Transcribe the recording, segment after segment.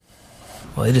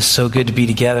Well, it is so good to be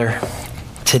together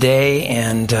today,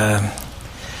 and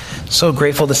so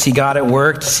grateful to see God at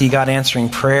work, to see God answering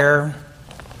prayer.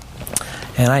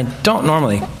 And I don't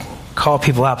normally call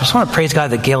people out, but I just want to praise God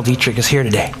that Gail Dietrich is here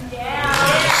today.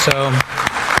 So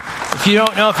if you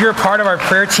don't know, if you're a part of our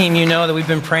prayer team, you know that we've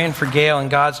been praying for Gail, and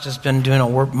God's just been doing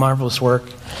marvelous work.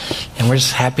 And we're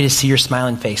just happy to see your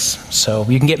smiling face. So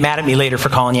you can get mad at me later for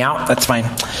calling you out. That's fine.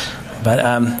 But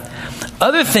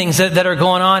other things that are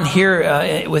going on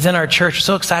here within our church, we're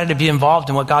so excited to be involved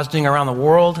in what God's doing around the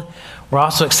world. We're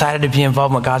also excited to be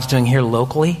involved in what God's doing here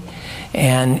locally.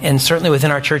 And certainly within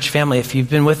our church family, if you've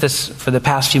been with us for the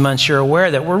past few months, you're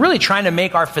aware that we're really trying to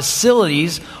make our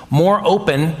facilities more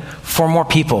open for more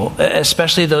people,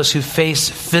 especially those who face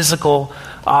physical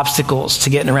obstacles to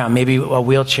getting around, maybe a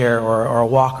wheelchair or a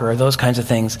walker or those kinds of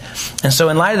things. And so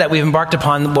in light of that, we've embarked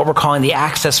upon what we're calling the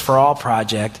Access for All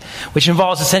project, which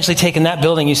involves essentially taking that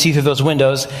building you see through those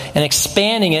windows and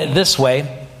expanding it this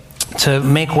way to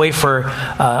make way for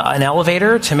an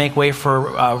elevator, to make way for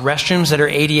restrooms that are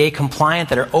ADA compliant,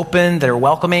 that are open, that are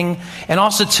welcoming, and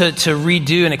also to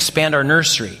redo and expand our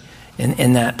nursery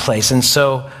in that place. And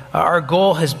so our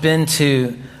goal has been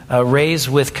to raise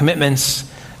with commitments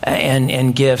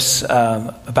and gifts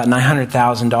about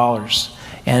 $900,000.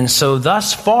 And so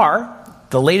thus far,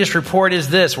 the latest report is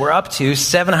this: we're up to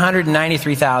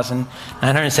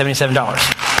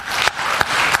 $793,977.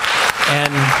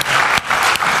 And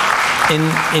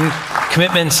in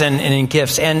commitments and in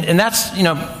gifts. And that's,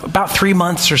 about 3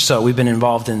 months or so we've been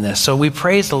involved in this. So we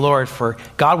praise the Lord for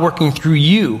God working through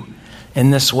you in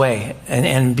this way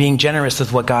and being generous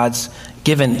with what God's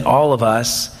given all of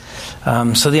us.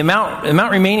 So the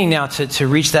amount remaining now to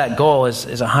reach that goal is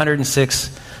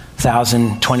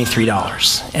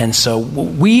 $106,023. And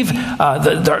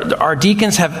so our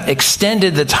deacons have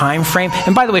extended the time frame.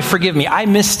 And by the way, forgive me, I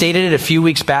misstated it a few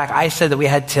weeks back. I said that we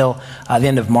had till the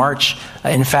end of March.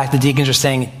 In fact, the deacons are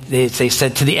saying, they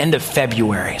said to the end of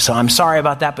February. So I'm sorry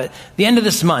about that, but the end of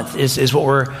this month is what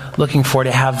we're looking for,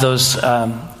 to have those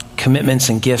commitments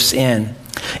and gifts in.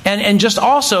 And just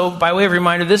also, by way of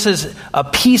reminder, this is a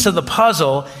piece of the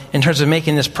puzzle in terms of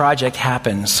making this project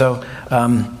happen. So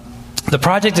the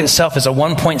project itself is a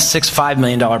 $1.65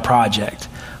 million project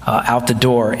out the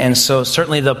door. And so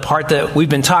certainly the part that we've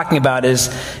been talking about is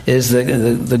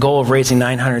the goal of raising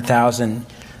 $900,000.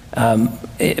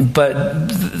 But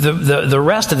the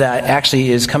rest of that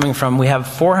actually is coming from, we have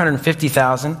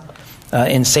 $450,000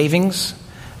 in savings.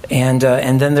 And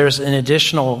then there's an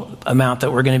additional amount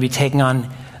that we're going to be taking on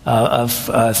of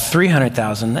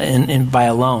 $300,000 by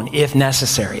a loan, if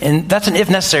necessary. And that's an if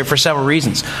necessary for several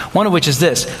reasons. One of which is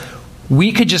this: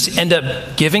 we could just end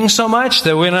up giving so much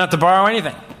that we don't have to borrow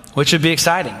anything, which would be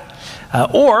exciting.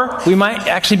 Or we might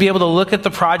actually be able to look at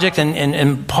the project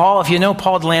and Paul, if you know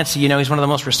Paul Delancey, he's one of the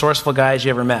most resourceful guys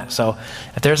you ever met. So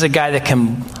if there's a guy that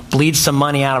can bleed some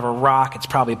money out of a rock, it's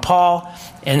probably Paul.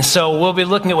 And so we'll be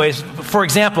looking at ways. For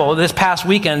example, this past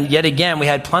weekend, yet again, we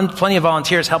had plenty of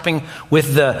volunteers helping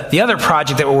with the other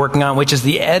project that we're working on, which is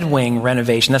the Ed Wing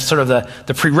renovation. That's sort of the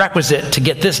prerequisite to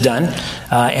get this done.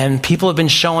 And people have been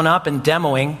showing up and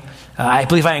demoing. I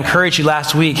believe I encouraged you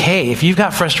last week, hey, if you've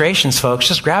got frustrations, folks,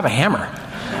 just grab a hammer.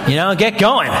 Get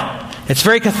going. It's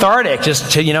very cathartic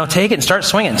just to, take it and start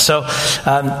swinging. So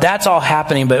that's all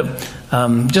happening, but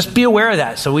just be aware of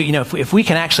that. So we, if we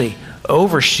can actually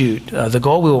overshoot the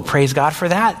goal, we will praise God for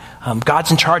that. God's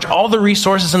in charge. All the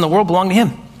resources in the world belong to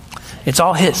Him. It's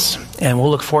all His. And we'll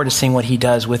look forward to seeing what He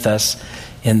does with us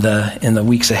in the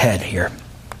weeks ahead here.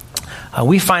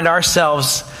 We find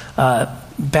ourselves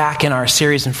back in our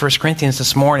series in 1 Corinthians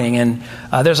this morning, and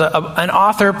there's an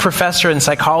author, professor, and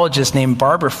psychologist named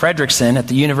Barbara Fredrickson at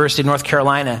the University of North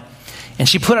Carolina, and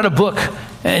she put out a book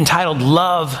entitled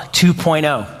Love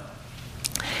 2.0.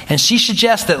 And she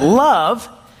suggests that love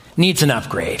needs an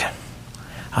upgrade,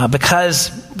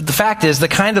 because the fact is, the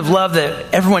kind of love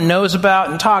that everyone knows about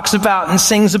and talks about and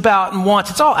sings about and wants,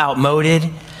 it's all outmoded.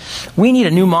 We need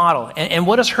a new model. And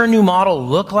what does her new model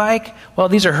look like? Well,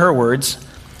 these are her words.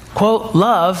 Quote,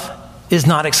 love is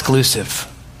not exclusive.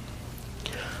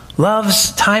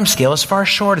 Love's time scale is far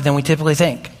shorter than we typically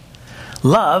think.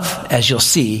 Love, as you'll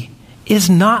see, is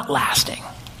not lasting.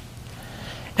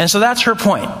 And so that's her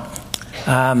point.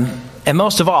 And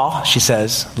most of all, she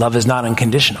says, love is not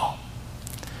unconditional.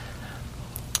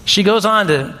 She goes on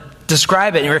to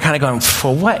describe it, and you're kind of going,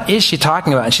 well, what is she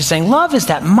talking about? And she's saying, love is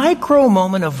that micro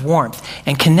moment of warmth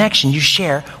and connection you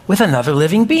share with another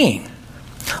living being.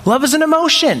 Love is an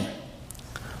emotion.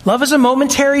 Love is a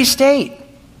momentary state.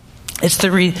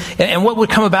 And what would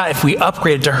come about if we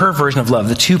upgraded to her version of love,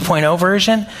 the 2.0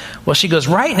 version? Well, she goes,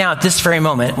 right now at this very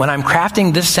moment, when I'm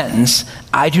crafting this sentence,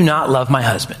 I do not love my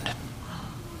husband.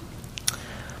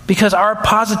 Because our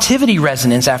positivity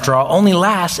resonance, after all, only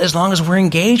lasts as long as we're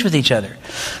engaged with each other.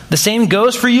 The same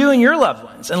goes for you and your loved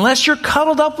ones. Unless you're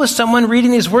cuddled up with someone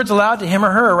reading these words aloud to him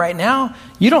or her right now,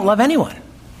 you don't love anyone.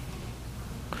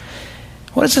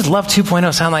 What does this love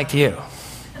 2.0 sound like to you?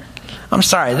 I'm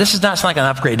sorry, this does not sound like an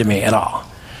upgrade to me at all.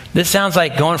 This sounds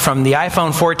like going from the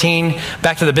iPhone 14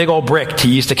 back to the big old brick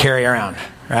you used to carry around,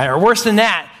 right? Or worse than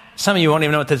that, some of you won't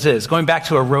even know what this is, going back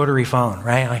to a rotary phone,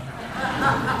 right?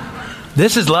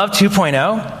 This is love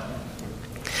 2.0.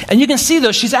 And you can see,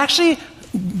 though, she's actually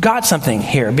got something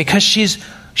here, because she's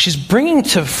bringing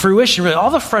to fruition really all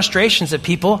the frustrations that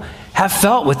people have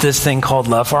felt with this thing called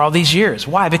love for all these years.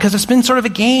 Why? Because it's been sort of a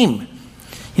game.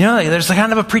 You know, there's a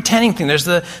kind of a pretending thing. There's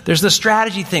the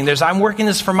strategy thing. I'm working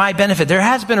this for my benefit. There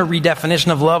has been a redefinition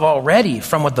of love already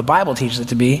from what the Bible teaches it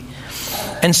to be.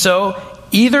 And so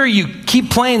either you keep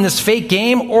playing this fake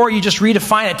game, or you just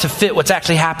redefine it to fit what's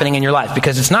actually happening in your life,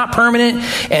 because it's not permanent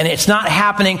and it's not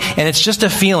happening and it's just a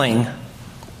feeling,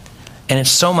 and it's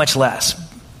so much less.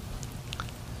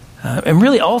 And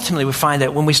really, ultimately, we find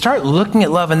that when we start looking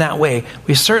at love in that way,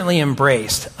 we've certainly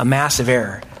embraced a massive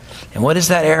error. And what is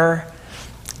that error?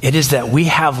 It is that we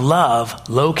have love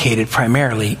located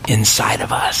primarily inside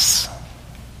of us.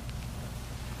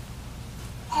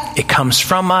 It comes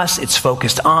from us, it's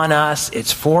focused on us,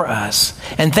 it's for us.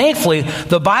 And thankfully,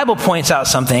 the Bible points out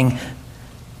something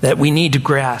that we need to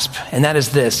grasp, and that is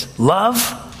this: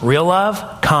 love, real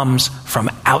love, comes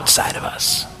from outside of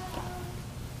us.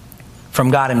 From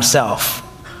God Himself.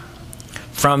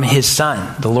 From His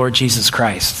Son, the Lord Jesus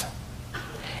Christ.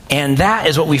 And that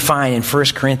is what we find in 1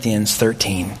 Corinthians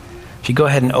 13. If you go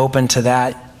ahead and open to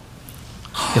that,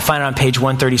 you'll find it on page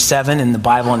 137 in the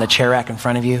Bible on the chair rack in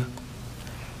front of you.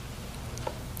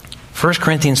 1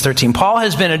 Corinthians 13. Paul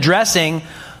has been addressing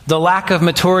the lack of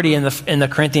maturity in the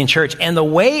Corinthian church and the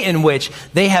way in which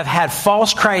they have had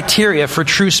false criteria for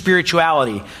true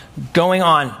spirituality going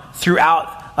on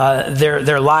throughout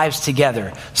their lives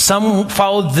together. Some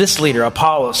followed this leader,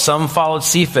 Apollos. Some followed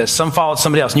Cephas. Some followed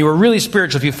somebody else. And you were really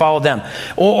spiritual if you followed them.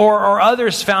 Or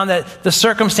others found that the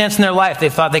circumstance in their life, they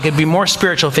thought they could be more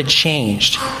spiritual if it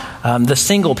changed. The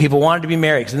single people wanted to be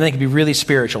married because then they could be really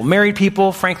spiritual. Married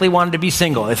people, frankly, wanted to be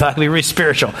single. They thought it could be really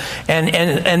spiritual.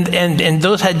 And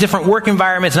those had different work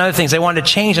environments and other things. They wanted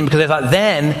to change them because they thought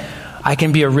then I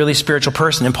can be a really spiritual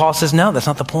person. And Paul says, no, that's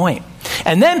not the point.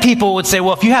 And then people would say,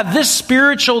 well, if you have this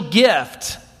spiritual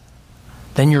gift,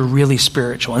 then you're really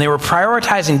spiritual. And they were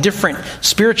prioritizing different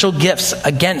spiritual gifts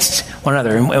against one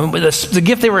another. And the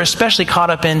gift they were especially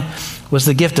caught up in was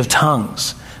the gift of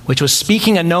tongues, which was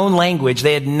speaking a known language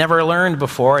they had never learned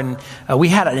before. And we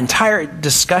had an entire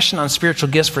discussion on spiritual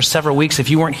gifts for several weeks. If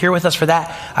you weren't here with us for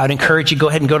that, I would encourage you to go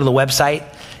ahead and go to the website.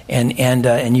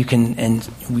 And you can, and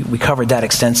we covered that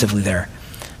extensively there.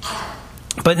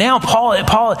 But now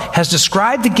Paul has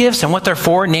described the gifts and what they're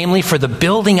for, namely for the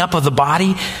building up of the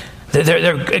body.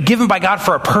 They're given by God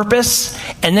for a purpose.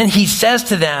 And then he says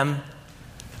to them,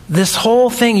 this whole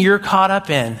thing you're caught up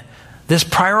in, this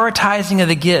prioritizing of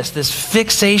the gifts, this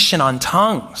fixation on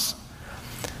tongues,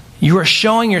 you are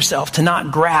showing yourself to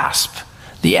not grasp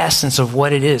the essence of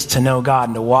what it is to know God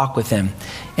and to walk with Him.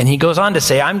 And he goes on to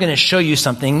say, I'm going to show you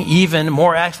something even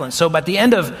more excellent. So by the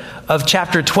end of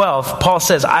chapter 12, Paul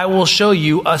says, I will show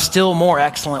you a still more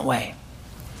excellent way.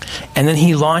 And then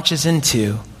he launches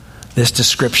into this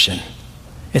description.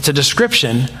 It's a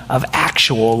description of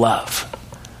actual love.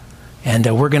 And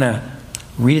we're going to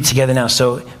read it together now.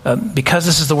 So because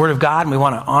this is the Word of God and we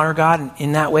want to honor God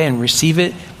in that way and receive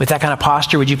it with that kind of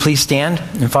posture, would you please stand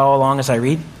and follow along as I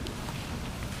read?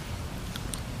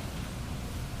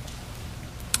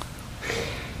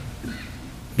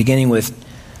 Beginning with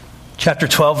chapter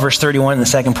 12, verse 31 in the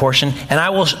second portion. And I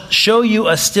will show you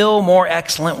a still more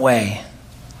excellent way.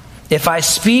 If I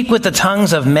speak with the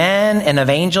tongues of men and of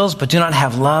angels, but do not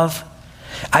have love,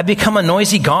 I become a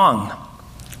noisy gong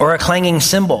or a clanging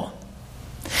cymbal.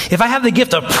 If I have the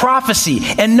gift of prophecy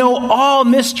and know all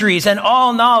mysteries and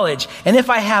all knowledge, and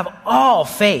if I have all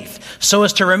faith so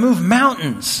as to remove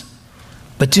mountains,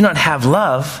 but do not have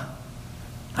love,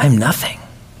 I am nothing.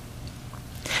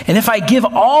 And if I give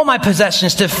all my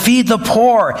possessions to feed the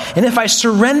poor, and if I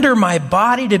surrender my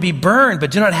body to be burned, but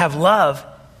do not have love,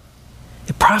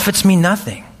 it profits me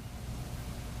nothing.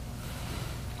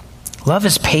 Love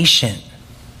is patient.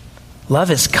 Love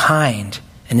is kind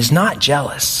and is not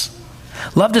jealous.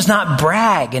 Love does not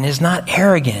brag and is not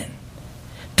arrogant.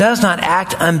 does not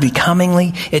act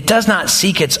unbecomingly, it does not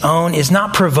seek its own, is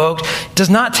not provoked, does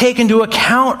not take into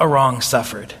account a wrong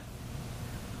suffered,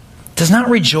 does not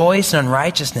rejoice in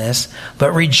unrighteousness,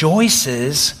 but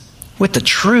rejoices with the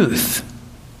truth,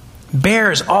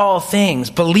 bears all things,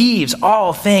 believes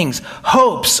all things,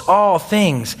 hopes all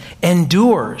things,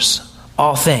 endures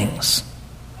all things.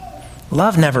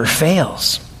 Love never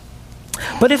fails.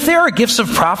 But if there are gifts of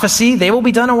prophecy, they will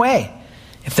be done away.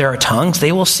 If there are tongues,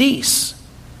 they will cease.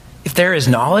 If there is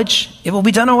knowledge, it will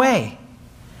be done away.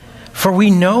 For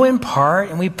we know in part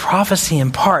and we prophesy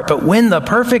in part. But when the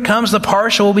perfect comes, the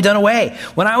partial will be done away.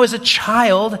 When I was a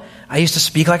child, I used to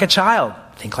speak like a child,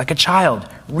 think like a child,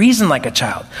 reason like a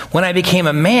child. When I became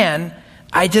a man,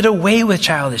 I did away with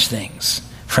childish things.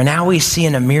 For now we see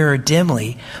in a mirror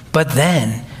dimly, but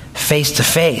then face to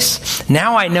face.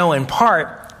 Now I know in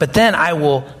part, but then I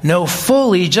will know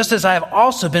fully, just as I have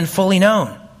also been fully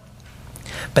known.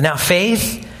 But now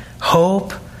faith,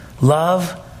 hope,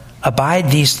 love, abide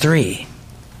these three.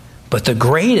 But the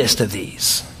greatest of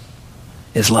these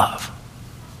is love.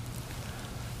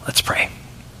 Let's pray.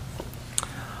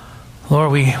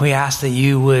 Lord, we ask that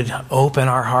you would open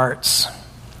our hearts,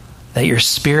 that your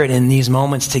Spirit in these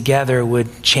moments together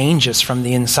would change us from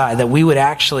the inside, that we would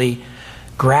actually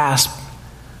grasp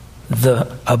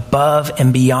the above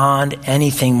and beyond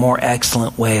anything more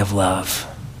excellent way of love.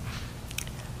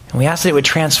 And we ask that it would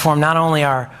transform not only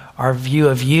our view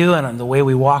of you and the way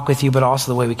we walk with you, but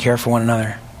also the way we care for one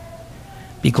another.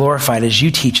 Be glorified as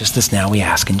you teach us this now, we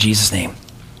ask in Jesus' name.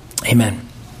 Amen.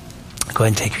 Go ahead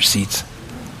and take your seats.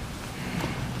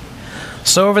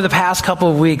 So over the past couple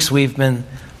of weeks, we've been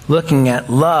looking at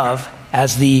love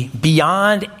as the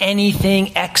beyond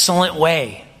anything excellent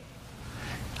way.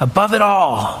 Above it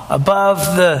all, above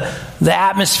the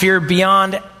atmosphere,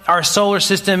 beyond our solar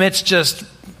system, it's just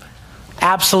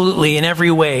absolutely in every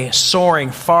way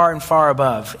soaring far and far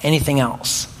above anything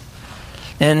else.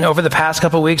 And over the past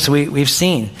couple of weeks, we've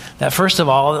seen that, first of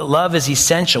all, that love is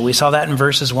essential. We saw that in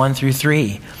verses 1 through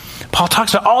 3. Paul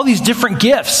talks about all these different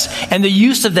gifts and the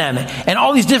use of them and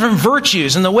all these different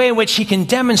virtues and the way in which he can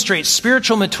demonstrate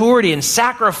spiritual maturity and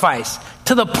sacrifice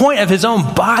to the point of his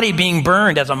own body being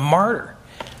burned as a martyr.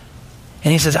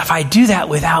 And he says, if I do that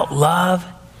without love,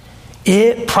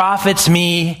 it profits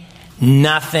me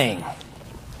nothing.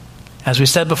 As we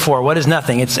said before, what is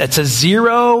nothing? It's a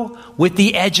zero with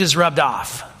the edges rubbed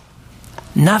off.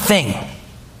 Nothing.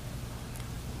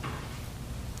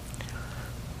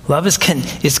 Love is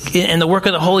and the work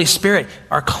of the Holy Spirit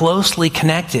are closely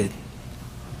connected.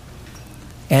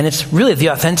 And it's really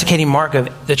the authenticating mark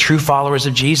of the true followers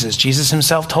of Jesus. Jesus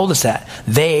himself told us that.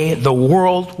 The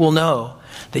world will know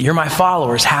that you're my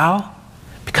followers. How?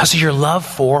 Because of your love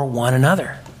for one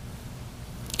another.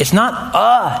 It's not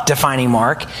a defining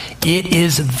mark. It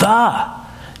is the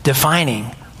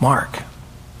defining mark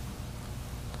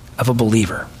of a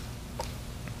believer.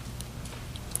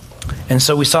 And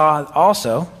so we saw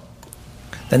also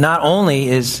that not only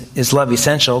is love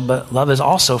essential, but love is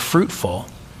also fruitful.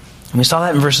 And we saw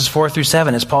that in verses 4 through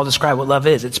 7 as Paul described what love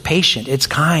is. It's patient, it's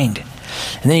kind.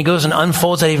 And then he goes and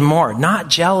unfolds that even more. Not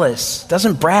jealous,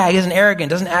 doesn't brag, isn't arrogant,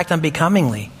 doesn't act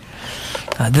unbecomingly.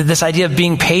 This idea of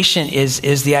being patient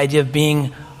is the idea of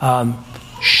being,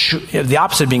 the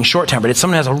opposite of being short-tempered. It's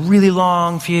someone who has a really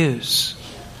long fuse.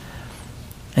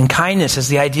 And kindness is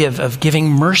the idea of giving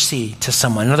mercy to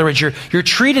someone. In other words, you're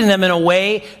treating them in a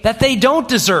way that they don't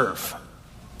deserve.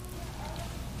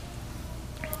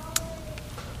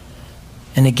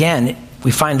 And again, we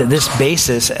find that this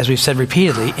basis, as we've said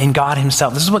repeatedly, in God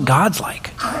himself. This is what God's like.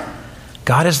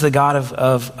 God is the God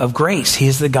of grace. He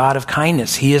is the God of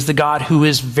kindness. He is the God who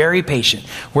is very patient.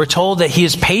 We're told that he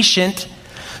is patient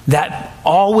that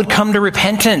all would come to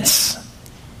repentance.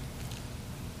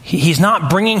 He's not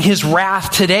bringing his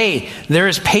wrath today. There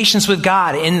is patience with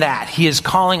God in that. He is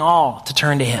calling all to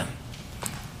turn to him.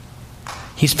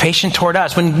 He's patient toward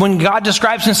us. When God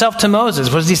describes himself to Moses,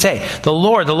 what does he say? The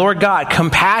Lord God,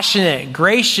 compassionate,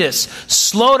 gracious,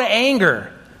 slow to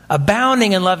anger,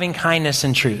 abounding in loving kindness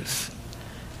and truth.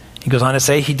 He goes on to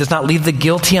say he does not leave the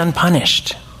guilty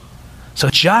unpunished. So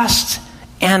just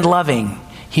and loving.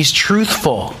 He's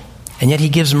truthful, and yet he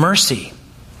gives mercy.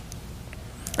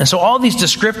 And so all these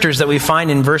descriptors that we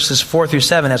find in verses 4 through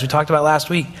 7, as we talked about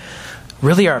last week,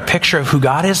 really are a picture of who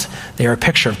God is. They are a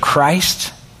picture of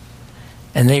Christ.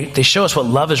 And they show us what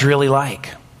love is really like.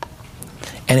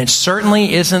 And it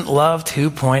certainly isn't love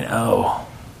 2.0.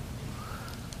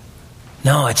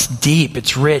 No, it's deep,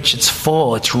 it's rich, it's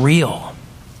full, it's real.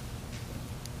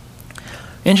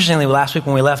 Interestingly, last week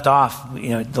when we left off,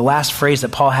 the last phrase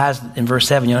that Paul has in verse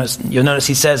 7, you'll notice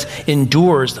he says,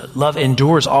 endures, love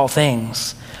endures all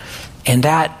things. And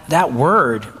that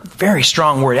word, very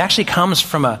strong word, actually comes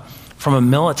from a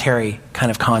military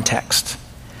kind of context.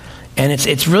 And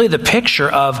it's really the picture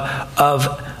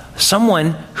of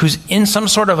someone who's in some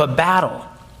sort of a battle,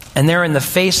 and they're in the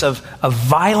face of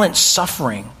violent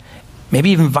suffering,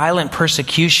 maybe even violent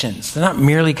persecutions. They're not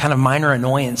merely kind of minor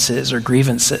annoyances or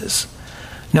grievances.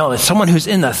 No, it's someone who's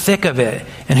in the thick of it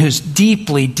and who's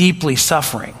deeply, deeply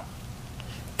suffering.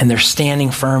 And they're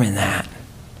standing firm in that.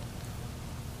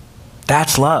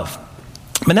 That's love.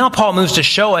 But now Paul moves to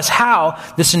show us how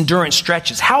this endurance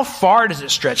stretches. How far does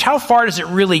it stretch? How far does it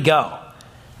really go?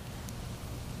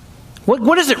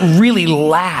 What does it really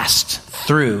last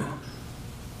through?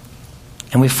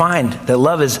 And we find that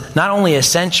love is not only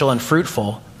essential and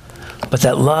fruitful, but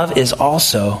that love is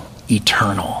also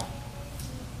eternal.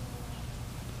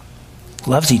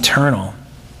 Love's eternal.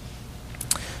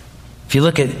 If you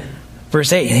look at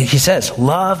verse 8, he says,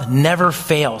 love never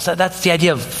fails. That's the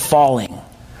idea of falling.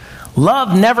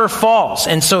 Love never falls.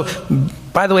 And so,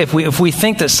 by the way, if we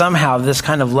think that somehow this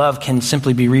kind of love can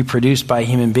simply be reproduced by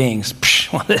human beings,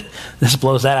 this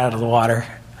blows that out of the water.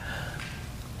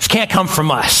 This can't come from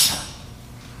us.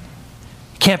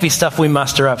 It can't be stuff we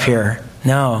muster up here.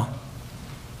 No,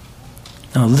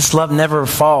 this love never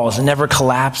falls. It never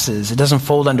collapses. It doesn't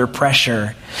fold under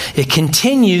pressure. It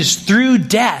continues through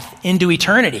death into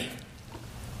eternity.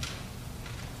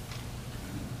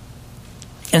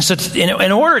 And so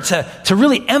in order to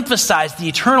really emphasize the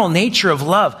eternal nature of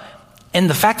love and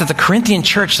the fact that the Corinthian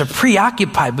church are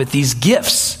preoccupied with these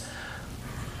gifts.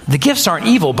 The gifts aren't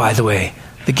evil, by the way.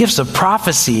 The gifts of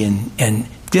prophecy and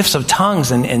gifts of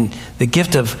tongues and the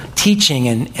gift of teaching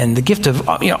and the gift of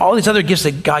all these other gifts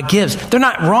that God gives, they're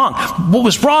not wrong. What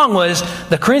was wrong was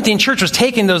the Corinthian church was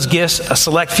taking those gifts, a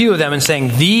select few of them, and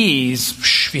saying, these,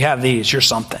 if you have these, you're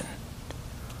something.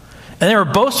 And they were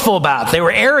boastful about it. They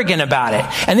were arrogant about it.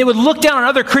 And they would look down on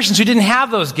other Christians who didn't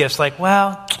have those gifts like,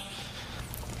 well,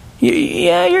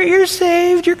 you're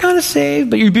saved. You're kind of saved.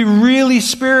 But you'd be really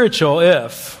spiritual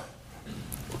if.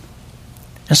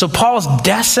 And so Paul's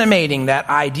decimating that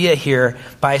idea here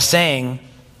by saying,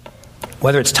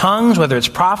 whether it's tongues, whether it's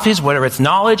prophecies, whether it's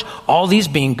knowledge, all these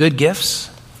being good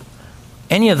gifts,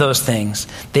 any of those things,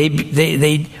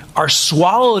 they are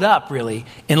swallowed up really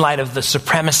in light of the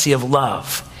supremacy of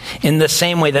love. In the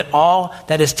same way that all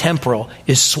that is temporal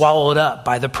is swallowed up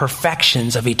by the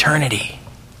perfections of eternity.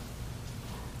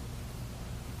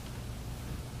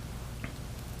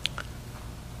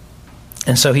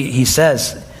 And so he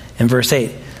says in verse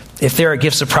 8, if there are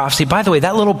gifts of prophecy, by the way,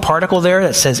 that little particle there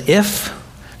that says if,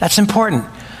 that's important.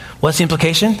 What's the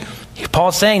implication?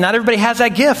 Paul's saying not everybody has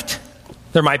that gift.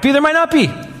 There might be, there might not be.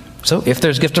 So if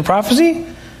there's gift of prophecy,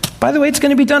 by the way, it's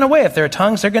going to be done away. If there are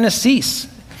tongues, they're going to cease.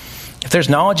 If there's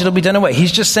knowledge, it'll be done away.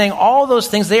 He's just saying all those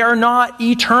things, they are not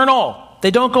eternal.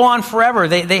 They don't go on forever.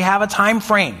 They have a time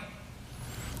frame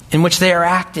in which they are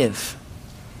active.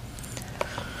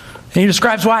 And he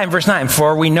describes why in verse 9.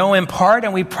 For we know in part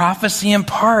and we prophesy in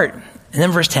part. And then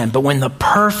verse 10. But when the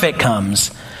perfect comes,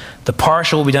 the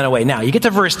partial will be done away. Now, you get to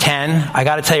verse 10. I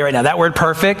got to tell you right now, that word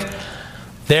perfect,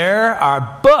 there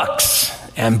are books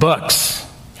and books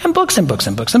and books and books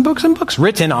and books and books and books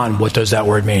written on what does that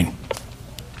word mean.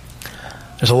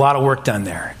 There's a lot of work done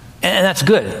there. And that's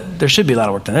good. There should be a lot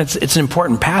of work done. It's an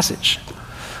important passage.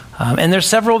 And there's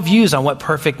several views on what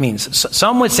perfect means.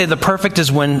 Some would say the perfect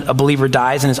is when a believer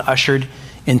dies and is ushered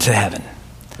into heaven.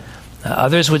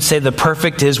 Others would say the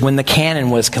perfect is when the canon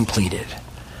was completed.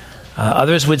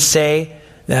 Others would say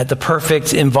that the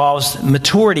perfect involves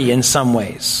maturity in some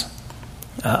ways.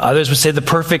 Others would say the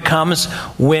perfect comes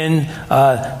when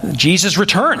Jesus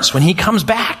returns, when he comes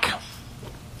back.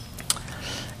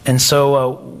 And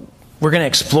so we're going to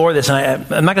explore this, and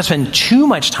I'm not going to spend too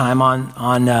much time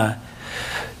on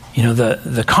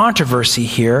the controversy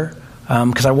here,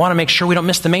 because I want to make sure we don't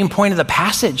miss the main point of the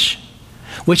passage,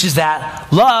 which is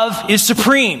that love is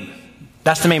supreme.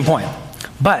 That's the main point.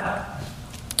 But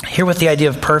here with the idea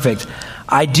of perfect,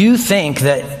 I do think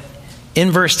that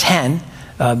in verse 10,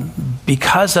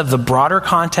 because of the broader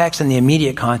context and the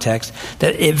immediate context,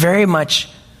 that it very much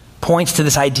points to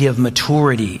this idea of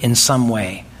maturity in some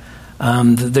way.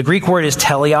 The Greek word is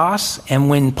teleos, and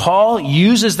when Paul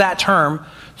uses that term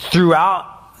throughout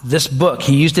this book,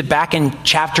 he used it back in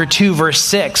chapter 2, verse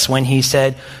 6, when he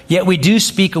said, yet we do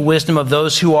speak a wisdom of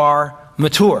those who are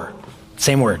mature.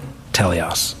 Same word,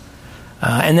 teleos.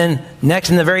 And then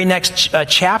next, in the very next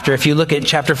chapter, if you look at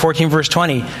chapter 14, verse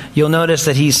 20, you'll notice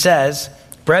that he says,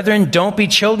 brethren, don't be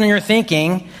children in your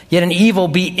thinking, yet in evil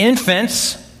be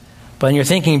infants, but in your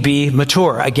thinking be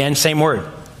mature. Again, same word,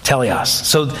 teleos.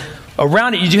 So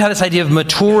around it, you do have this idea of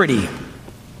maturity.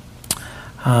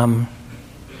 And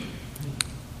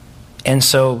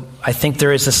so I think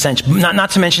there is a sense,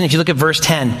 not to mention, if you look at verse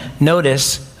 10,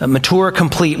 notice, mature,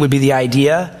 complete would be the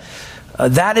idea.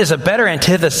 That is a better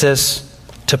antithesis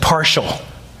to partial,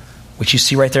 which you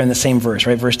see right there in the same verse,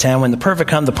 right? Verse 10, when the perfect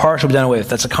come, the partial will be done away with.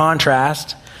 That's a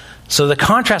contrast. So the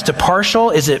contrast to partial,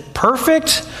 is it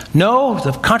perfect? No,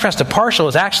 the contrast to partial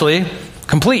is actually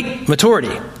complete,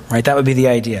 maturity, right? That would be the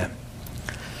idea.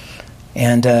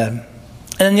 And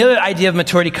then the other idea of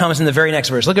maturity comes in the very next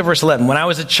verse. Look at verse 11. When I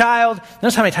was a child,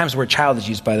 notice how many times the word child is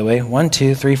used, by the way. 1,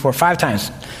 2, 3, 4, 5 times.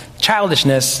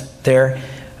 Childishness there.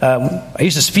 I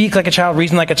used to speak like a child,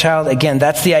 reason like a child. Again,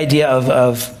 that's the idea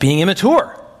of being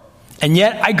immature. And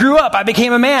yet I grew up. I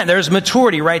became a man. There's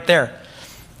maturity right there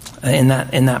in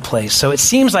that place. So it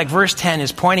seems like verse 10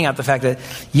 is pointing out the fact that,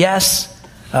 yes,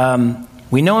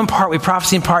 we know in part, we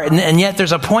prophesy in part, and yet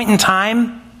there's a point in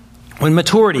time when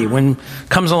maturity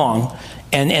comes along.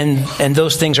 And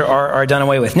those things are done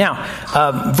away with.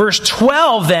 Now, verse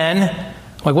 12 then,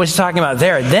 like what's he talking about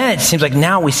there? Then it seems like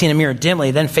now we see in a mirror dimly,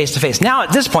 then face to face. Now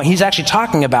at this point, he's actually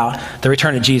talking about the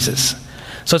return of Jesus.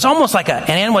 So it's almost like an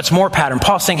and what's more pattern.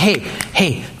 Paul's saying,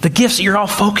 hey, the gifts that you're all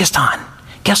focused on,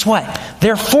 guess what?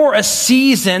 They're for a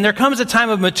season. There comes a time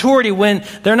of maturity when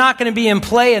they're not going to be in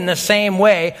play in the same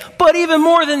way. But even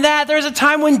more than that, there's a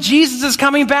time when Jesus is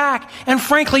coming back. And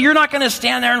frankly, you're not going to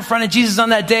stand there in front of Jesus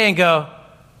on that day and go,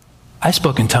 I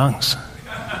spoke in tongues.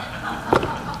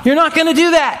 You're not going to do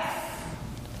that.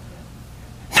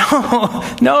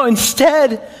 No,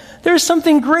 instead, there's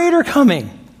something greater coming.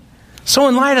 So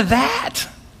in light of that,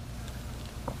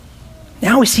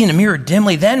 now we see in a mirror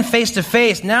dimly, then face to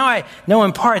face. Now I know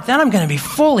in part, then I'm going to be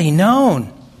fully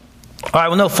known. I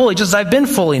will know fully, just as I've been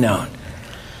fully known.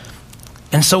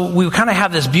 And so we kind of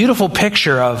have this beautiful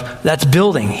picture of that's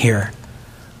building here,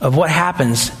 of what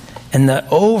happens and the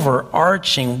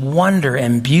overarching wonder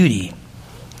and beauty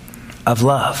of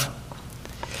love.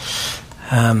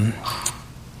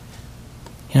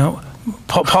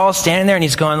 Paul's standing there and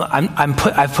he's going,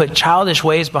 I've put childish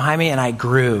ways behind me and I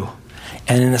grew.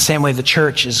 And in the same way, the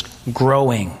church is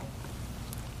growing.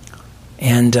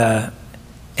 And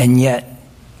yet,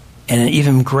 in an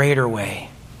even greater way,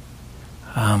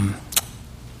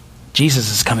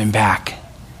 Jesus is coming back.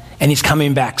 And he's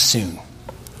coming back soon.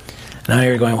 Now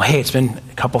you're going, well, hey, it's been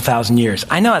a couple thousand years.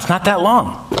 I know, it's not that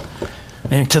long.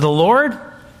 And to the Lord,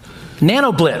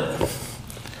 nanoblip.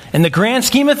 In the grand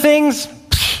scheme of things,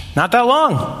 not that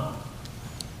long.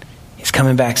 He's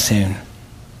coming back soon.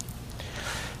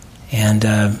 And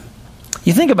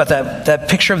you think about that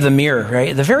picture of the mirror,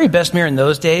 right? The very best mirror in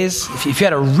those days, if you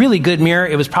had a really good mirror,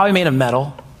 it was probably made of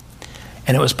metal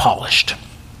and it was polished.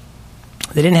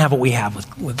 They didn't have what we have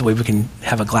with the way we can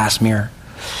have a glass mirror.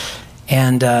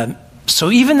 And so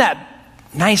even that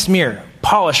nice mirror,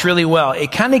 polished really well,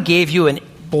 it kind of gave you a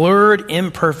blurred,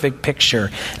 imperfect picture.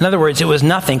 In other words, it was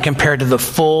nothing compared to the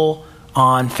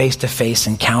full-on face-to-face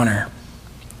encounter.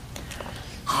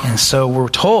 And so we're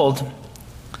told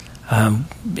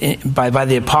by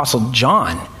the Apostle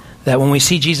John that when we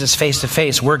see Jesus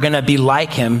face-to-face, we're going to be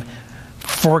like him,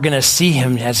 for we're going to see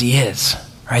him as he is.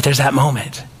 Right? There's that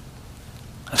moment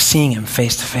of seeing him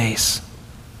face-to-face.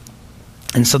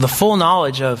 And so the full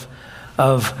knowledge of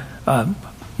not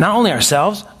only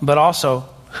ourselves, but also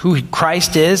who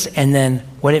Christ is, and then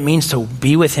what it means to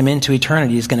be with him into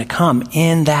eternity is going to come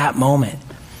in that moment.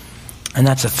 And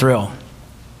that's a thrill.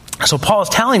 So Paul is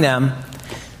telling them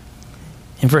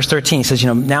in verse 13, he says,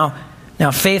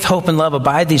 now faith, hope, and love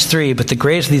abide, these three, but the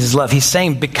greatest of these is love. He's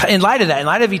saying, in light of that, in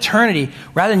light of eternity,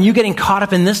 rather than you getting caught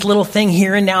up in this little thing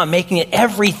here and now and making it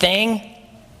everything,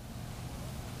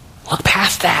 look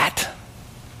past that.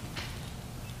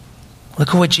 Look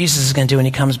at what Jesus is going to do when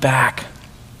he comes back.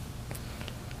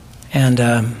 And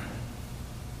I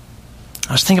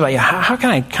was thinking about, how can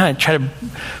I kind of try to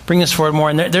bring this forward more?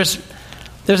 And there's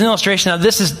an illustration. Now,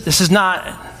 this is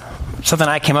not something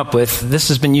I came up with. This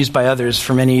has been used by others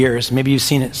for many years. Maybe you've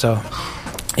seen it. So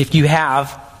if you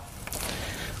have,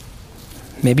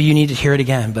 maybe you need to hear it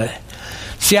again. But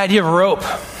it's the idea of a rope.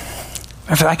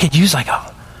 If I could use like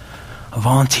a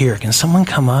volunteer. Can someone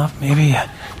come up? Maybe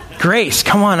Grace,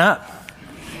 come on up.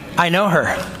 I know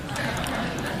her.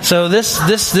 So this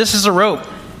is a rope.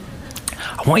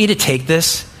 I want you to take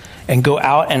this and go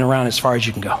out and around as far as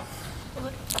you can go.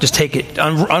 Just take it,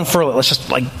 unfurl it. Let's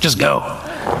just go.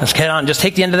 Let's get on. Just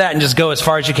take the end of that and just go as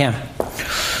far as you can.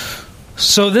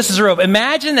 So this is a rope.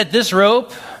 Imagine that this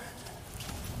rope.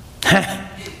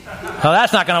 Well,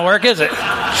 that's not going to work, is it?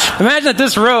 Imagine that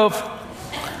this rope,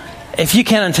 if you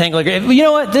can't untangle it, you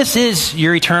know what? This is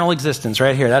your eternal existence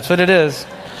right here. That's what it is.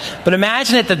 But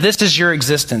imagine it that this is your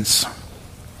existence.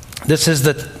 This is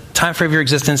the time frame of your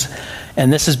existence,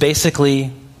 and this is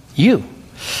basically you.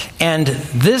 And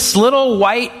this little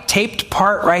white taped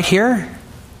part right here,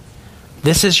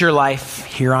 this is your life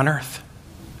here on earth.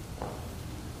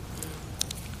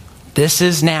 This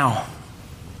is now.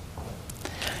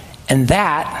 And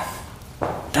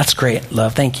that's great,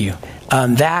 love, thank you.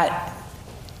 That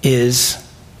is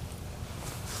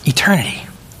eternity.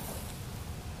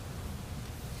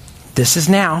 This is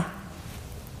now.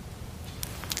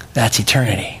 That's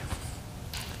eternity.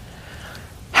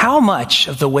 How much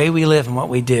of the way we live and what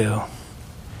we do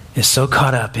is so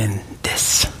caught up in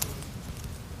this?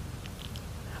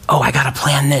 Oh, I got to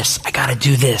plan this. I got to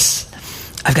do this.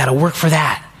 I've got to work for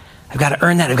that. I've got to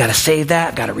earn that. I've got to save that.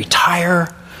 I've got to retire.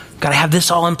 I've got to have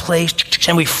this all in place.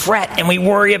 And we fret and we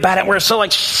worry about it. We're so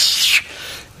like,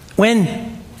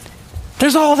 when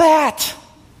there's all that.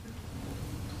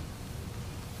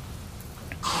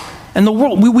 And the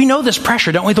world, we know this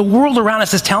pressure, don't we? The world around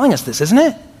us is telling us this, isn't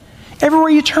it? Everywhere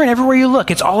you turn, everywhere you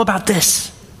look, it's all about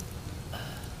this.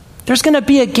 There's going to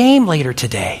be a game later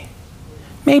today.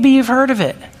 Maybe you've heard of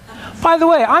it. By the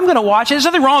way, I'm going to watch it. There's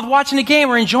nothing wrong with watching a game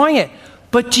or enjoying it.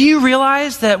 But do you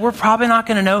realize that we're probably not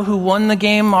going to know who won the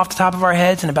game off the top of our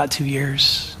heads in about 2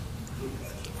 years?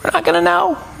 We're not going to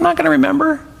know. We're not going to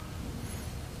remember.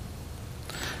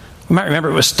 We might remember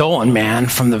it was stolen, man,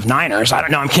 from the Niners. I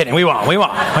don't know. I'm kidding. We won't.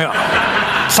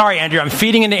 Sorry, Andrew. I'm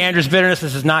feeding into Andrew's bitterness.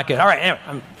 This is not good. All right. Anyway,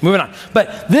 I'm moving on.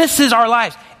 But this is our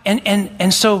lives.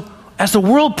 And so as the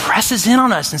world presses in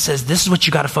on us and says, this is what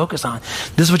you got to focus on.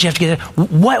 This is what you have to get.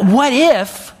 What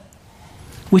if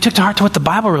we took to heart to what the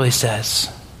Bible really says?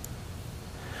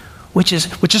 Which is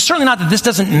certainly not that this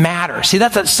doesn't matter. See,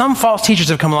 that's that some false teachers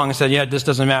have come along and said, yeah, this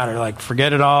doesn't matter. Like,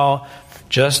 forget it all.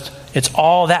 It's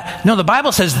all that. No, the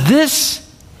Bible says this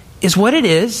is what it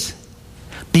is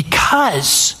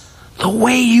because the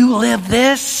way you live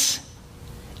this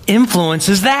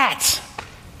influences that.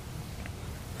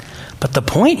 But the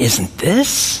point isn't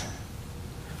this.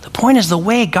 The point is the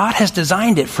way God has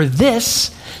designed it for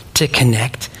this to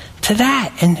connect to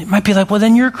that. And it might be like, well,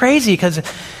 then you're crazy because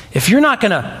if you're not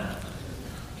going to,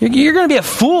 you're going to be a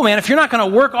fool, man, if you're not going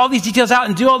to work all these details out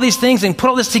and do all these things and put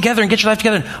all this together and get your life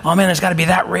together. And, oh, man, there's got to be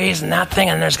that raise and that thing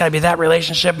and there's got to be that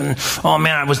relationship. And, oh,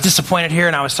 man, I was disappointed here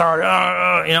and I was sorry.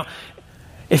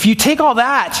 If you take all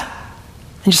that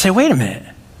and just say, wait a minute,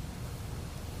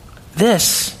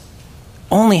 this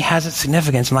only has its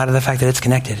significance in light of the fact that it's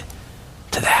connected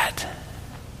to that.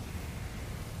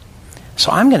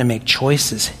 So I'm going to make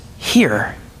choices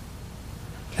here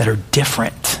that are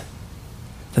different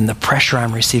than the pressure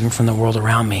I'm receiving from the world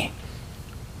around me.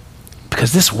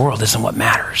 Because this world isn't what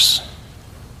matters.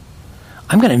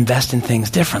 I'm going to invest in things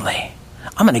differently.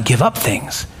 I'm going to give up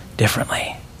things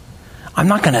differently. I'm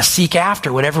not going to seek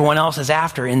after what everyone else is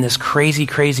after in this crazy,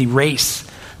 crazy race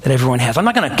that everyone has. I'm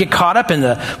not going to get caught up in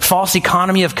the false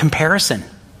economy of comparison.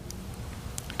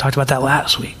 I talked about that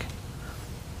last week.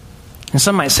 And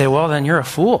some might say, well, then you're a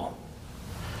fool.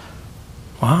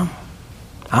 Well,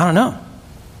 I don't know.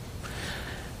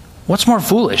 What's more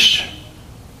foolish?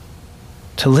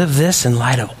 To live this in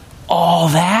light of all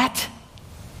that?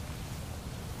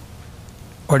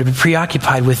 Or to be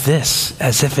preoccupied with this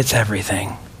as if it's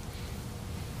everything?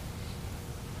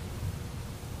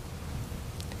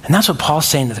 And that's what Paul's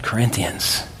saying to the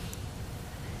Corinthians.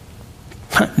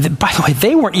 By the way,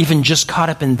 they weren't even just caught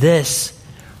up in this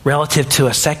relative to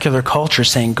a secular culture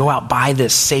saying, go out, buy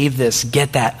this, save this,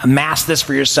 get that, amass this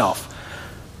for yourself.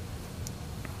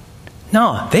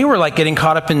 No, they were like getting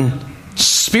caught up in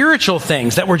spiritual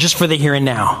things that were just for the here and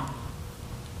now.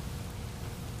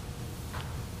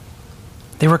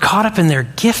 They were caught up in their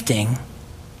gifting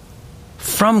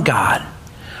from God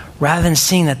rather than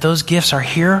seeing that those gifts are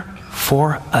here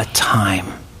for a time.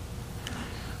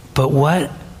 But what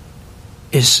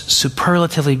is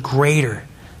superlatively greater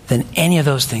than any of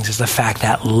those things is the fact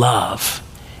that love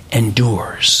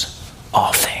endures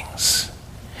all things.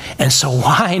 And so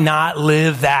why not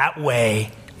live that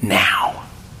way now?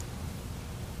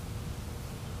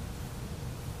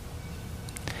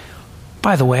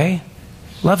 By the way,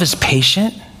 love is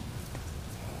patient.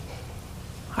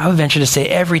 I would venture to say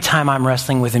every time I'm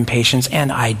wrestling with impatience,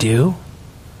 and I do,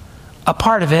 a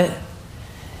part of it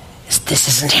is this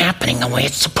isn't happening the way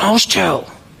it's supposed to.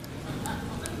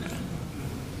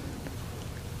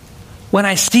 When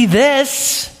I see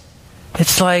this,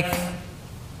 it's like,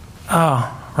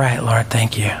 oh, right, Lord,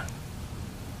 thank you.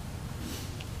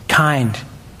 Kind,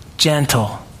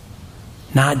 gentle,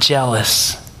 not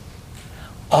jealous.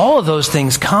 All of those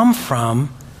things come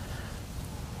from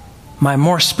my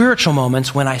more spiritual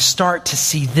moments when I start to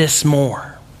see this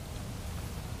more.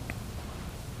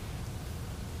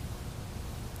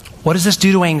 What does this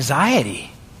do to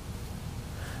anxiety?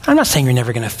 I'm not saying you're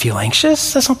never going to feel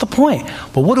anxious. That's not the point.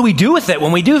 But what do we do with it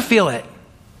when we do feel it?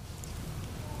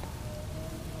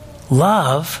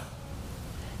 Love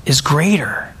is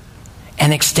greater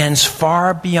and extends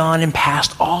far beyond and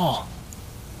past all.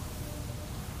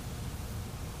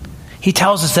 He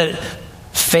tells us that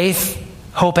faith,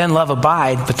 hope, and love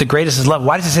abide, but the greatest is love.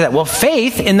 Why does he say that? Well,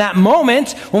 faith, in that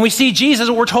moment, when we see Jesus,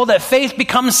 we're told that faith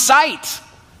becomes sight.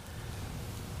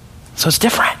 So it's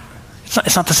different.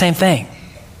 It's not the same thing.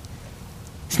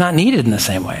 It's not needed in the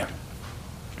same way.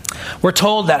 We're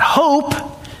told that hope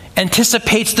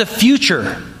anticipates the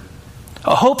future.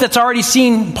 A hope that's already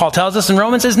seen, Paul tells us in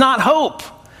Romans, is not hope.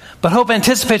 But hope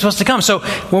anticipates what's to come. So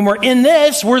when we're in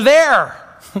this, we're there.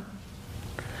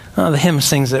 The hymn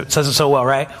says it so well,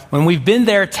 right? When we've been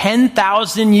there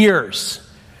 10,000 years,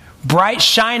 bright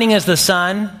shining as the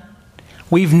sun,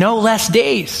 we've no less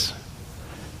days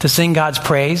to sing God's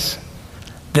praise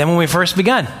than when we first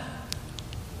begun.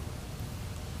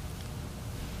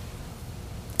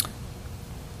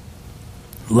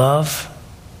 Love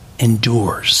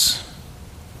endures.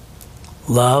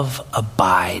 Love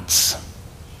abides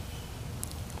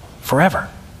forever.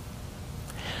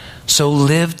 So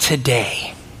live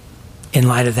today in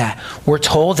light of that. We're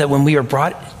told that when we are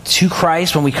brought to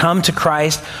Christ, when we come to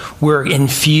Christ, we're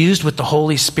infused with the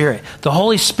Holy Spirit. The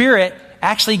Holy Spirit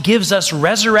actually gives us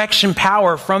resurrection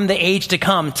power from the age to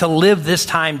come to live this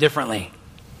time differently.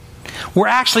 We're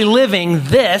actually living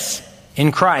this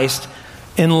in Christ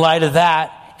in light of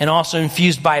that, and also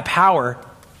infused by power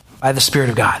by the Spirit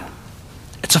of God.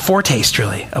 It's a foretaste,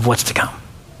 really, of what's to come.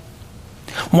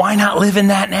 Why not live in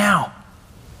that now?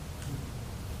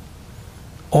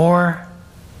 Or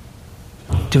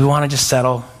do we want to just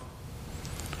settle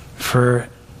for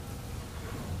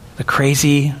the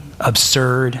crazy,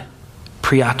 absurd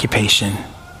preoccupation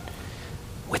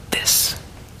with this?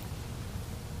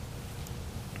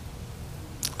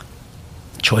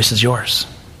 The choice is yours.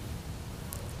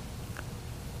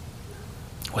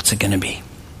 What's it going to be?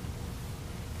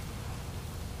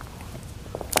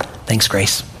 Thanks,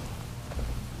 Grace.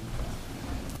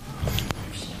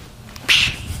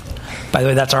 By the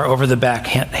way, that's our over-the-back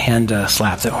hand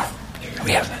slap that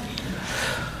we have.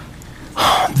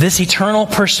 This eternal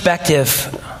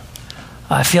perspective,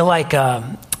 I feel like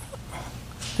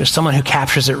there's someone who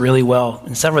captures it really well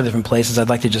in several different places. I'd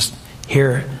like to just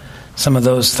hear some of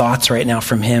those thoughts right now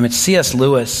from him. It's C.S.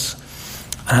 Lewis,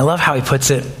 and I love how he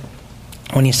puts it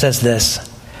when he says this.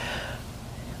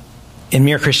 In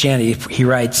Mere Christianity, he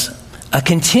writes, "A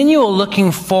continual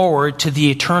looking forward to the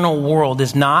eternal world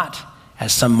is not,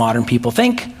 as some modern people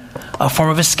think, a form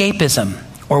of escapism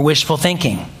or wishful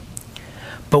thinking.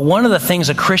 But one of the things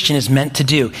a Christian is meant to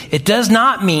do. It does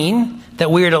not mean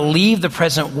that we are to leave the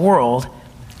present world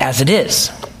as it is.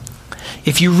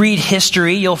 If you read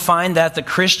history, you'll find that the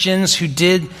Christians who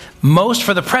did most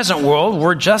for the present world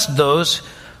were just those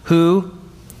who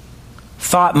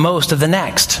thought most of the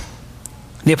next.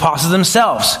 The apostles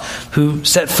themselves, who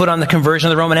set foot on the conversion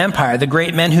of the Roman Empire, the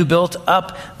great men who built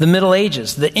up the Middle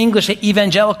Ages, the English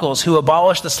evangelicals who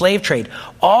abolished the slave trade,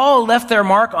 all left their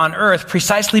mark on earth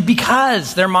precisely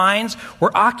because their minds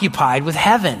were occupied with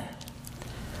heaven.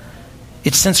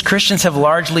 It's since Christians have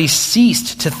largely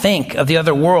ceased to think of the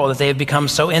other world that they have become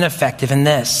so ineffective in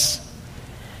this.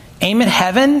 Aim at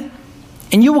heaven,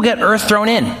 and you will get earth thrown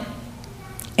in.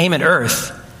 Aim at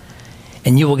earth,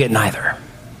 and you will get neither."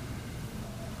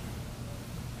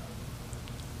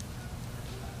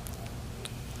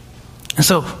 And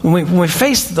so when we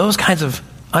face those kinds of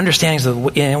understandings of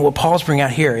what Paul's bringing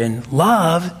out here, and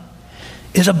love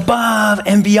is above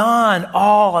and beyond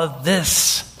all of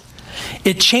this.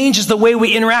 It changes the way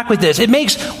we interact with this. It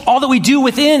makes all that we do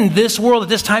within this world at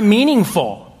this time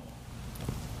meaningful.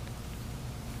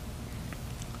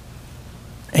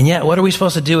 And yet, what are we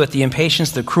supposed to do with the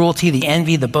impatience, the cruelty, the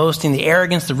envy, the boasting, the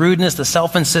arrogance, the rudeness, the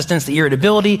self-insistence, the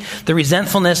irritability, the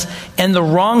resentfulness, and the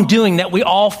wrongdoing that we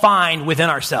all find within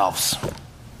ourselves?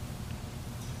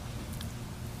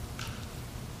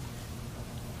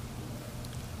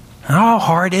 How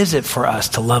hard is it for us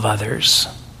to love others?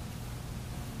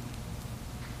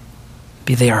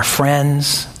 Be they our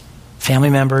friends, family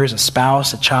members, a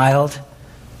spouse, a child.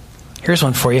 Here's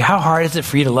one for you. How hard is it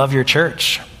for you to love your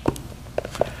church?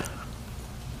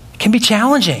 It can be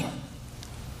challenging.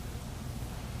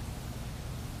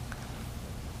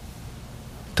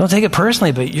 Don't take it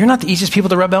personally, but you're not the easiest people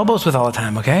to rub elbows with all the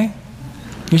time, okay?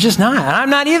 You're just not. I'm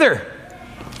not either.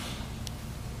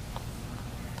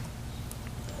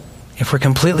 If we're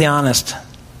completely honest,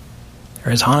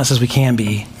 or as honest as we can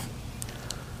be,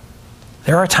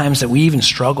 there are times that we even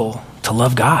struggle to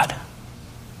love God.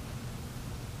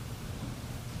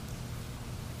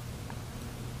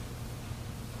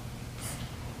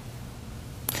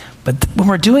 But when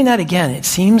we're doing that again, it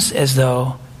seems as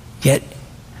though yet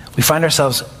we find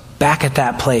ourselves back at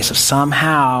that place of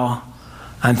somehow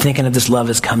I'm thinking of this love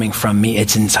is coming from me.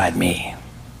 It's inside me.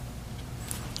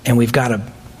 And we've got to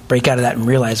break out of that and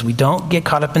realize we don't get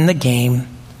caught up in the game.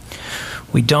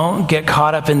 We don't get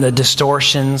caught up in the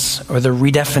distortions or the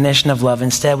redefinition of love.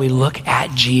 Instead, we look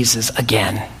at Jesus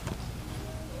again.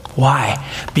 Why?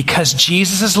 Because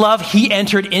Jesus' love, he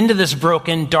entered into this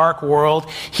broken, dark world.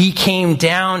 He came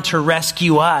down to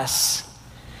rescue us.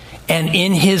 And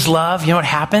in his love, you know what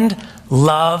happened?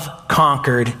 Love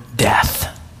conquered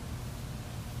death.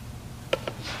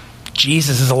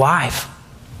 Jesus is alive.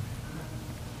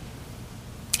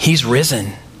 He's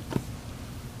risen.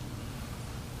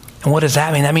 And what does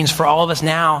that mean? That means for all of us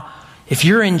now, if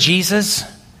you're in Jesus,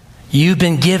 you've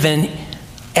been given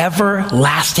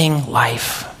everlasting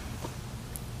life.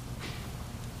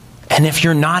 And if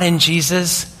you're not in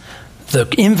Jesus, the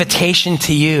invitation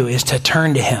to you is to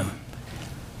turn to him.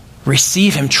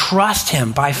 Receive him. Trust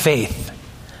him by faith.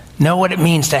 Know what it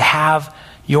means to have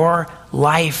your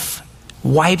life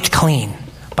wiped clean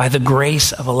by the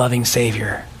grace of a loving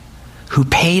Savior who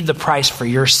paid the price for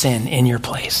your sin in your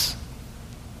place.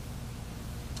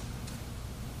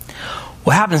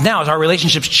 What happens now is our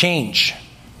relationships change.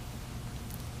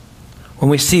 When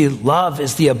we see love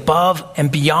is the above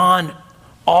and beyond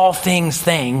all things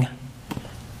thing,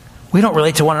 we don't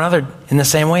relate to one another in the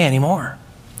same way anymore.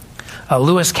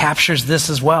 Lewis captures this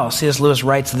as well. C.S. Lewis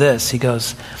writes this. He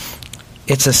goes,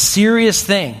 "It's a serious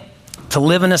thing to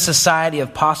live in a society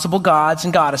of possible gods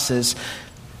and goddesses,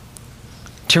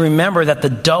 to remember that the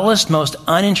dullest, most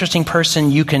uninteresting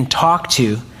person you can talk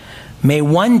to may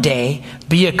one day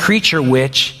be a creature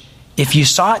which, if you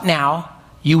saw it now,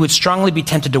 you would strongly be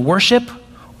tempted to worship,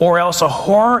 or else a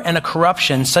horror and a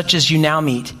corruption such as you now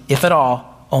meet, if at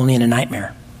all, only in a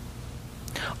nightmare.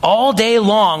 All day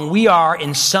long, we are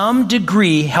in some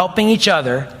degree helping each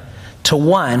other to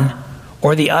one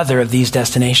or the other of these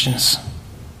destinations."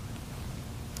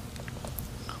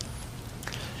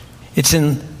 It's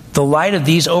in the light of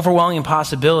these overwhelming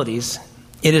possibilities,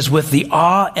 it is with the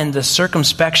awe and the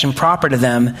circumspection proper to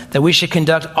them that we should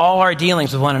conduct all our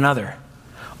dealings with one another,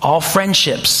 all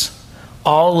friendships,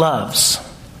 all loves,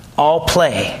 all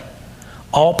play,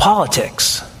 all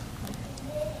politics.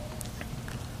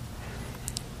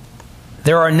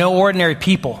 There are no ordinary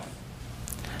people.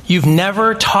 You've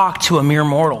never talked to a mere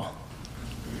mortal.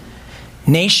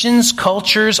 Nations,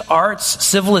 cultures, arts,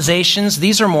 civilizations,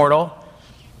 these are mortal,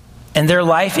 and their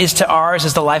life is to ours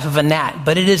as the life of a gnat.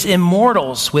 But it is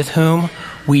immortals with whom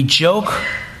we joke,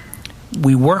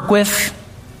 we work with,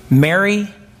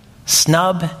 marry,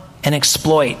 snub, and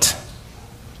exploit.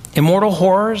 Immortal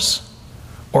horrors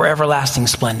or everlasting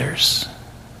splendors.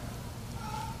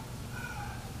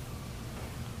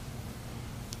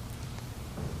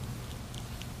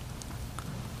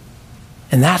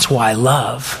 And that's why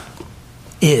love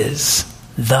is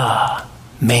the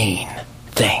main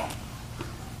thing.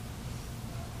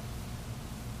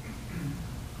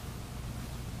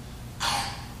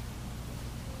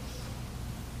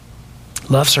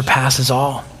 Love surpasses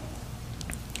all.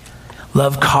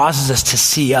 Love causes us to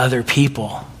see other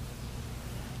people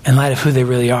in light of who they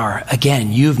really are.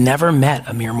 Again, you've never met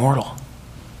a mere mortal.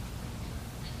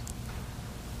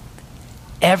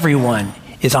 Everyone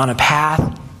is on a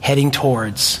path heading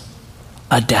towards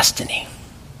a destiny,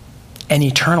 an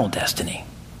eternal destiny.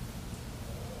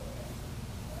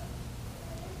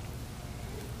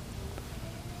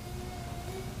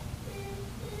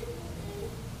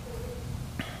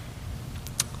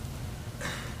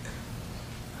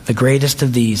 The greatest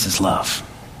of these is love.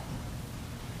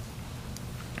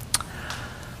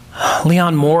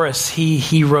 Leon Morris,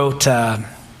 he wrote,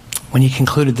 when he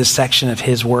concluded this section of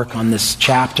his work on this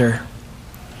chapter,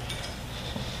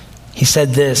 he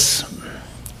said this: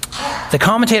 "The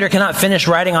commentator cannot finish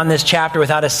writing on this chapter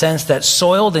without a sense that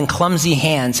soiled and clumsy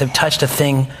hands have touched a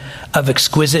thing of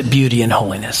exquisite beauty and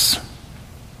holiness."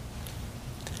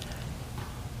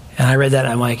 And I read that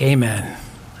and I'm like, amen.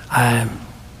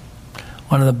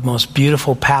 One of the most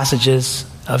beautiful passages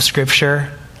of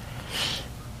Scripture.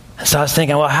 So I was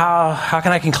thinking, well, how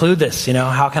can I conclude this? You know,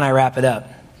 how can I wrap it up?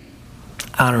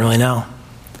 I don't really know.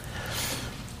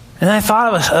 And I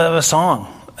thought of a song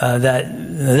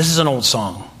this is an old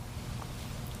song.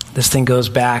 This thing goes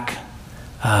back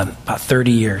about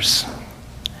 30 years.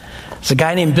 It's a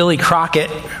guy named Billy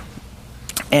Crockett,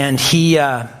 and he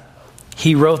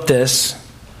wrote this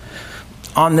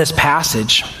on this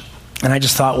passage. And I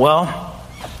just thought, well,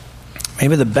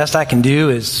 maybe the best I can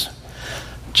do is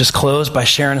just close by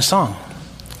sharing a song.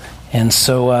 And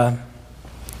so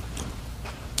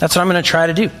that's what I'm going to try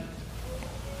to do.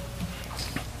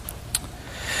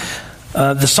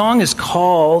 The song is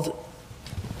called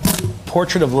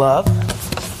Portrait of Love.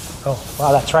 Oh,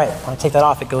 wow, that's right. When I take that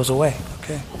off, it goes away.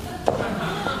 Okay.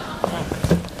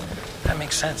 That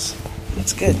makes sense.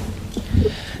 That's good.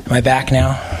 Am I back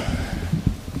now?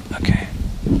 Okay.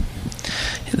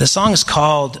 The song is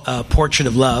called Portrait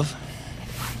of Love.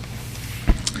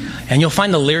 And you'll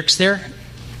find the lyrics there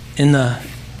in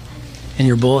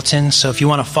your bulletin. So if you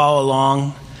want to follow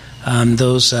along,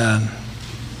 those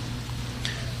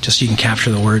just so you can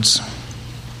capture the words.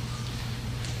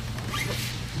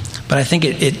 But I think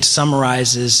it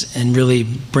summarizes and really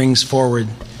brings forward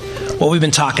what we've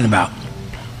been talking about.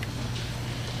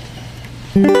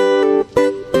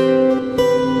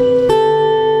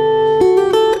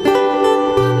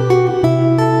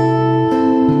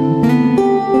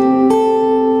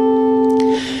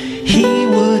 He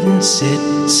wouldn't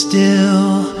sit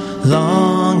still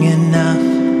long enough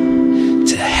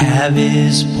to have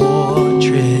his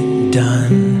portrait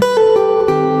done.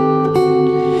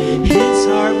 His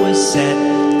heart was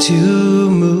set to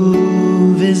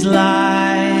move his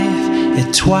life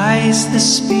at twice the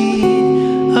speed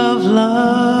of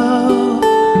love.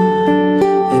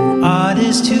 An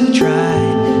artist who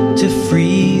tried to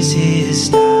freeze his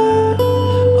style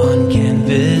on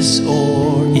canvas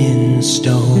or in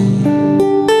stone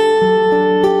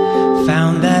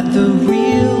found that the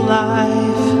real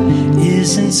life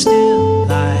isn't still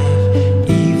life,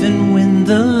 even when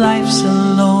the life's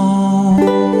alone.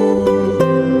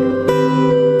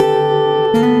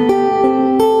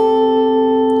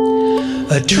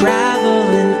 A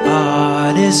traveling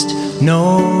artist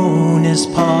known as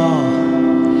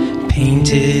Paul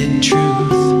painted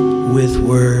truth with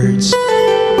words.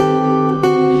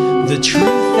 The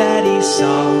truth that he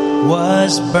saw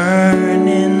was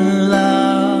burning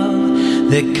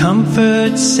love that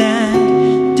comforts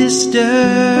and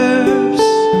disturbs.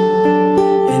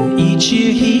 And each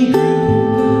year he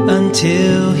grew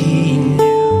until he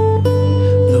knew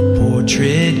the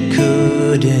portrait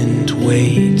couldn't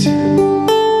wait.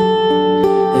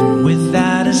 And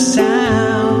without a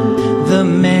sound, the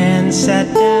man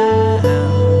sat down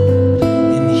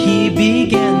and he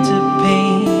began to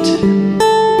paint.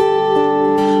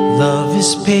 Love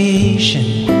is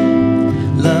patient,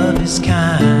 love is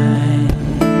kind,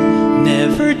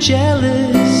 never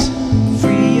jealous,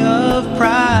 free of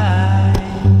pride.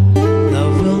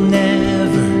 Love will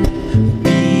never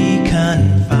be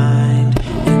confined,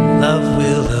 and love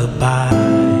will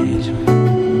abide.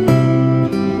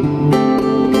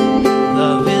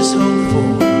 Love is hopeful,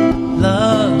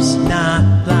 love's not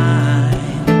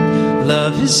blind.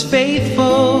 Love is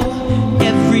faithful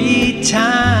every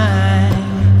time.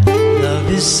 Love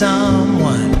is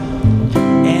someone,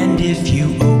 and if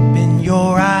you open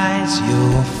your eyes,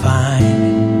 you'll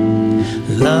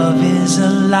find love is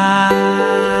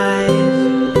alive.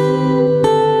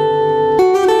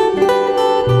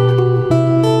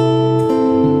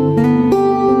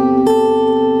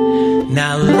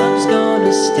 Now love's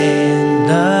gonna stand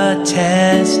the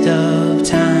test of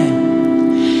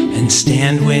time and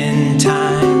stand when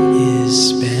time is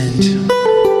spent.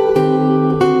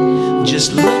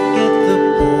 Just look at the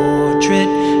portrait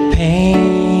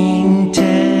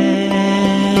painted.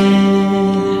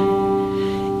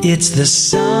 It's the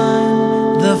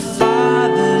Son the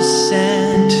Father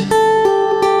sent.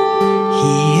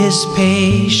 He is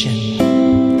patient,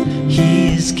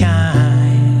 He is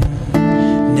kind,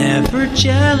 never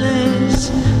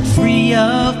jealous, free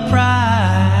of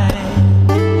pride.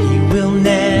 He will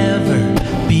never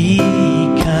be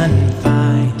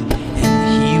confined,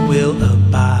 and He will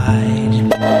abide.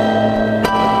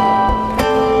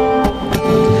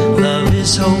 Love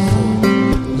is hopeful,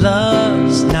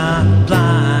 love's not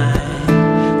blind.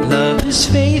 Love is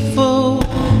faithful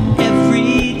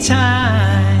every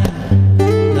time.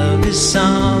 Love is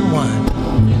someone,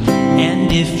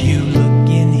 and if you look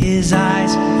in His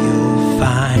eyes, you'll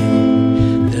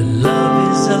find that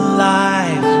love is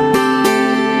alive.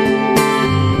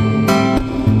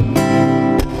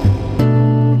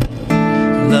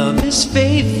 Love is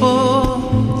faithful,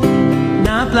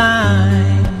 not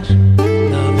blind.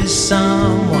 Love is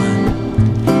someone,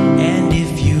 and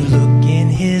if you look in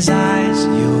His eyes,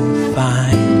 you'll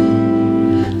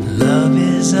find love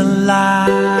is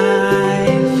alive.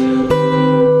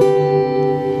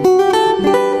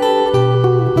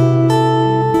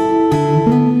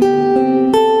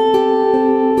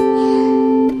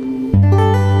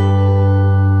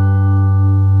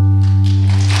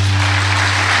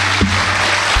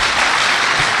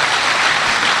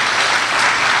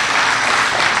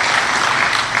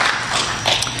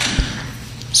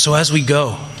 So as we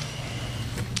go,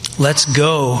 let's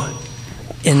go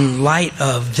in light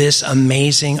of this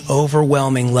amazing,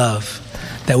 overwhelming love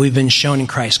that we've been shown in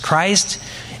Christ. Christ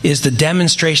is the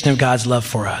demonstration of God's love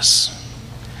for us.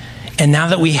 And now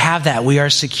that we have that, we are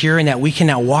secure in that we can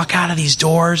now walk out of these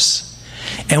doors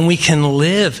and we can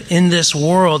live in this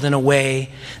world in a way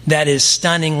that is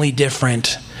stunningly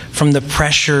different from the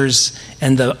pressures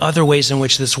and the other ways in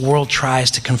which this world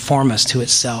tries to conform us to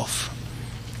itself.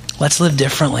 Let's live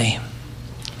differently,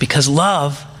 because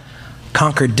love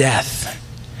conquered death,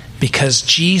 because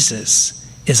Jesus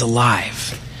is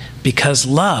alive, because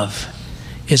love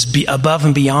is above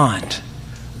and beyond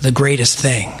the greatest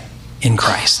thing in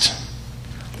Christ.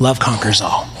 Love conquers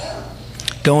all.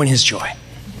 Go in his joy.